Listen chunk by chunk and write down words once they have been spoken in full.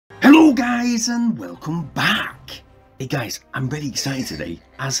Hello guys and welcome back. Hey guys, I'm really excited today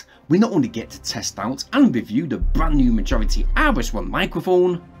as we not only get to test out and review the brand new Majority Rs1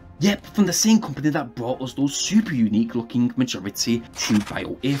 microphone, yep, from the same company that brought us those super unique looking Majority True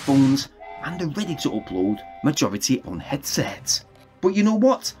Bio earphones and the ready to upload Majority on headsets. But you know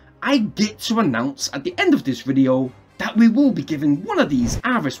what? I get to announce at the end of this video that we will be giving one of these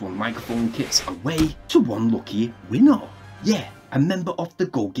Rs1 microphone kits away to one lucky winner. Yeah, a member of the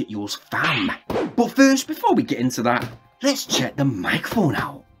Go Get Yours fam. But first, before we get into that, let's check the microphone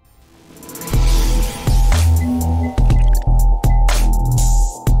out.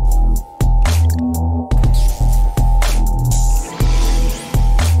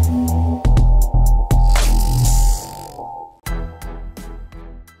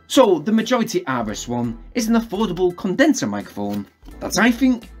 So, the Majority Rs1 is an affordable condenser microphone that I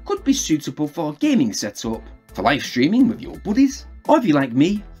think could be suitable for a gaming setup, for live streaming with your buddies, or if you like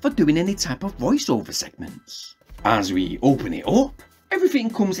me, for doing any type of voiceover segments. As we open it up, everything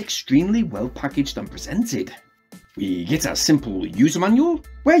comes extremely well packaged and presented. We get a simple user manual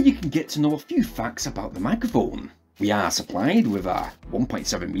where you can get to know a few facts about the microphone. We are supplied with a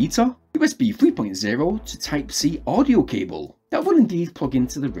 1.7 meter USB 3.0 to Type-C audio cable that will indeed plug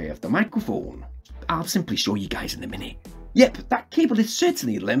into the rear of the microphone. I'll simply show you guys in a minute. Yep, that cable is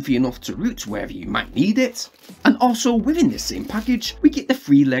certainly lengthy enough to route wherever you might need it. And also within this same package, we get the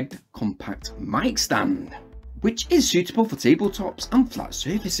 3-legged compact mic stand, which is suitable for tabletops and flat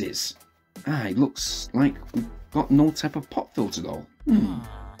surfaces. It looks like we've got no type of pop filter though.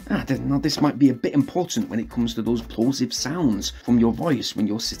 Now this might be a bit important when it comes to those plosive sounds from your voice when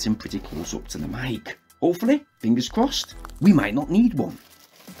you're sitting pretty close up to the mic. Hopefully, fingers crossed, we might not need one.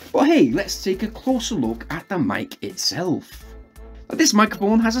 But hey, let's take a closer look at the mic itself. Now, this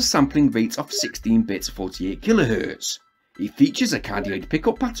microphone has a sampling rate of 16 bits 48 kHz. It features a cardioid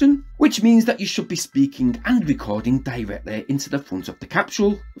pickup pattern, which means that you should be speaking and recording directly into the front of the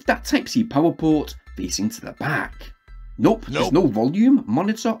capsule with that Type-C power port facing to the back. Nope, there's no volume,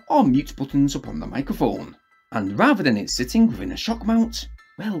 monitor or mute buttons upon the microphone. And rather than it sitting within a shock mount,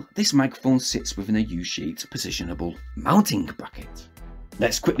 well, this microphone sits within a U-shaped positionable mounting bracket.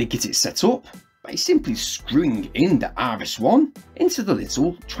 Let's quickly get it set up by simply screwing in the Rs1 into the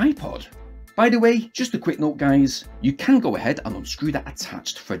little tripod. By the way, just a quick note guys, you can go ahead and unscrew that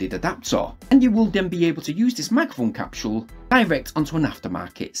attached threaded adapter and you will then be able to use this microphone capsule direct onto an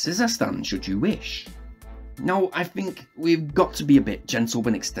aftermarket scissor stand should you wish. Now I think we've got to be a bit gentle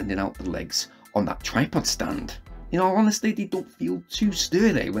when extending out the legs on that tripod stand. In all honesty, they don't feel too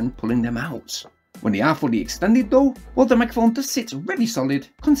sturdy when pulling them out. When they are fully extended though, well, the microphone does sit very solid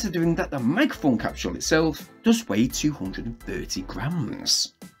considering that the microphone capsule itself does weigh 230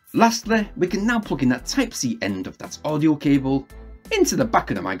 grams. Lastly, we can now plug in that Type-C end of that audio cable into the back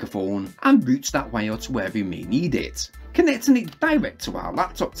of the microphone and route that wire to wherever you may need it, connecting it direct to our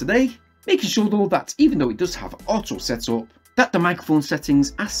laptop today, making sure though that even though it does have auto setup, that the microphone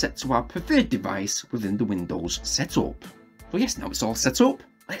settings are set to our preferred device within the Windows setup. So yes, now it's all set up,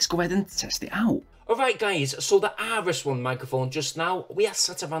 let's go ahead and test it out. Alright guys, so the Rs1 microphone just now, we are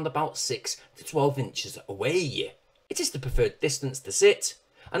sat around about 6 to 12 inches away. It is the preferred distance to sit,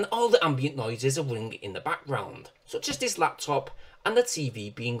 and all the ambient noises are running in the background, such as this laptop and the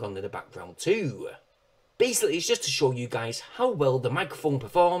TV being on in the background too. Basically it's just to show you guys how well the microphone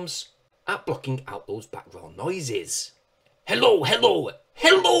performs at blocking out those background noises. Hello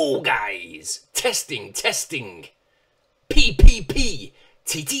guys! Testing! PPP!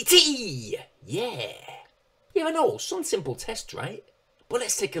 TTT! Yeah! Yeah, I know, some simple test, right? But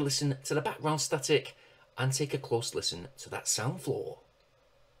let's take a listen to the background static and take a close listen to that sound floor.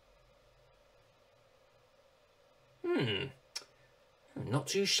 Not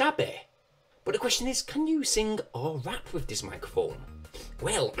too shabby. But the question is, can you sing or rap with this microphone?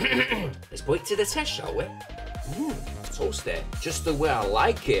 Well, let's put it to the test, shall we? Toasty, just the way I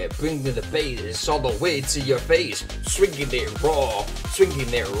like it, bringing the bass all the way to your face, swinging it raw,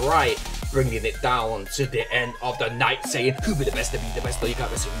 swinging it right, bringing it down to the end of the night, saying, who be the best, to be the best, though you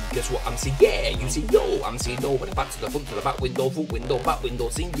gotta sing, guess what I'm saying, yeah, you say yo, I'm saying no, with the back to the front, to the back window, front window, back window,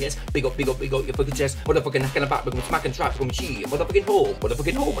 sing yes, big up your fucking chest, motherfucking neck and the back, we're gonna smack and trap, we're gonna cheat, motherfucking home,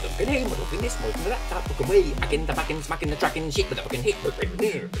 motherfucking home, motherfucking hey, motherfucking this, motherfucking that fucking way, again the back and smacking the track and shit, motherfucking hit,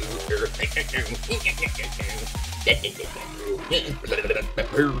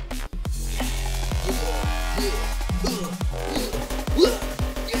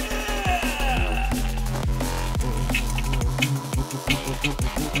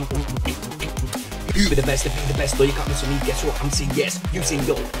 You be the best, to be the best, though you can't miss me. Guess what? I'm saying yes, you say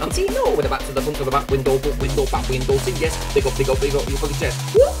no. I'm saying no. With the back to the front, to the back window, back window, sing yes. Big up, you fucking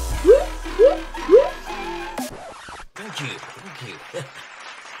chest. Woo, woo.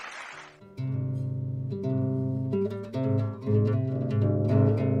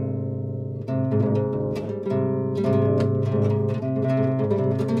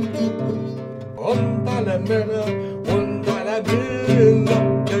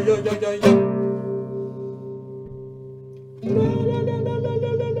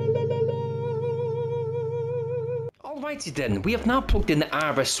 Alrighty then, we have now plugged in the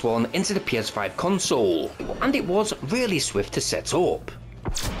Rs1 into the PS5 console, and it was really swift to set up.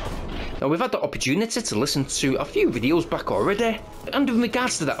 Now we've had the opportunity to listen to a few videos back already, and in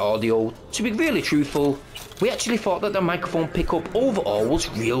regards to that audio, to be really truthful, we actually thought that the microphone pickup overall was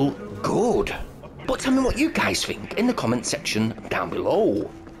real good. But tell me what you guys think in the comment section down below.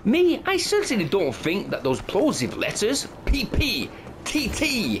 Me, I certainly don't think that those plosive letters, PP,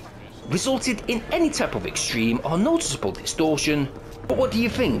 TT, resulted in any type of extreme or noticeable distortion. But what do you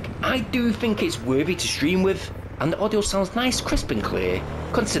think? I do think it's worthy to stream with, and the audio sounds nice, crisp and clear,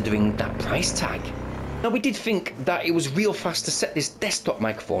 considering that price tag. Now we did think that it was real fast to set this desktop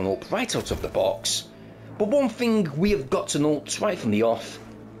microphone up right out of the box, but one thing we have got to note right from the off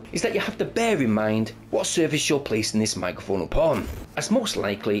is that you have to bear in mind what surface you're placing this microphone upon, as most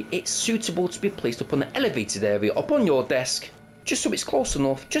likely it's suitable to be placed upon the elevated area upon your desk, just so it's close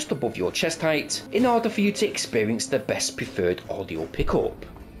enough just above your chest height in order for you to experience the best preferred audio pickup.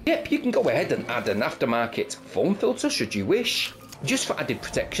 Yep, you can go ahead and add an aftermarket foam filter should you wish, just for added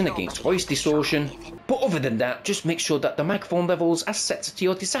protection against voice distortion, but other than that, just make sure that the microphone levels are set to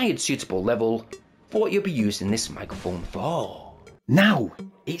your desired suitable level for what you'll be using this microphone for. Now,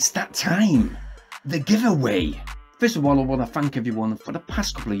 it's that time, the giveaway. First of all, I want to thank everyone for the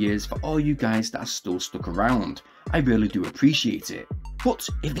past couple of years for all you guys that are still stuck around. I really do appreciate it. But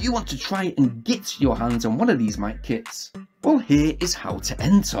if you want to try and get your hands on one of these mic kits, well, here is how to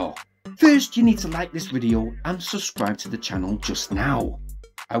enter. First, you need to like this video and subscribe to the channel just now.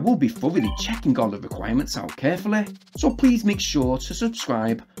 I will be thoroughly checking all the requirements out carefully, so please make sure to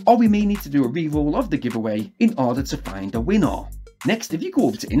subscribe, or we may need to do a re-roll of the giveaway in order to find a winner. Next, if you go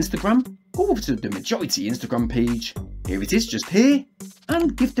over to Instagram, go over to the Majority Instagram page, here it is just here,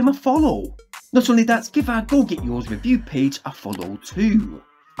 and give them a follow. Not only that, give our Go Get Yours review page a follow too.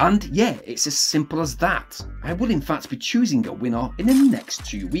 And yeah, it's as simple as that. I will in fact be choosing a winner in the next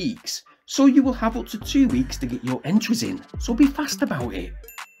 2 weeks, so you will have up to 2 weeks to get your entries in, so be fast about it.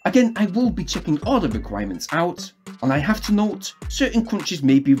 Again, I will be checking all the requirements out, and I have to note, certain countries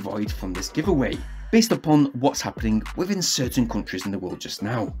may be void from this giveaway, based upon what's happening within certain countries in the world just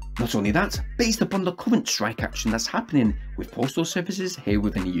now. Not only that, based upon the current strike action that's happening with postal services here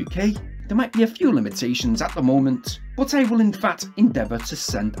within the UK, there might be a few limitations at the moment, but I will in fact endeavour to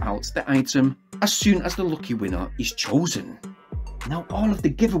send out the item as soon as the lucky winner is chosen. Now all of the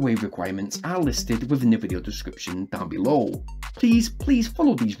giveaway requirements are listed within the video description down below. Please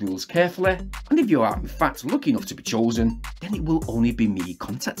follow these rules carefully, and if you are in fact lucky enough to be chosen, then it will only be me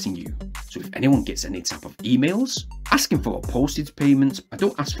contacting you. So if anyone gets any type of emails asking for a postage payment, I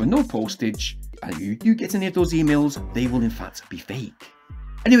don't ask for no postage, and you get any of those emails, they will in fact be fake.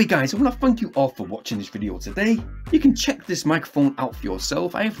 Anyway guys, I want to thank you all for watching this video today. You can check this microphone out for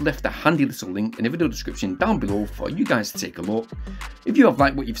yourself. I have left a handy little link in the video description down below for you guys to take a look. If you have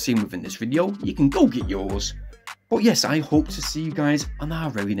liked what you've seen within this video, you can go get yours. But yes, I hope to see you guys on our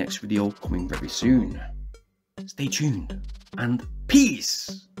very next video coming very soon. Stay tuned and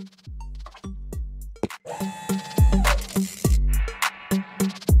peace!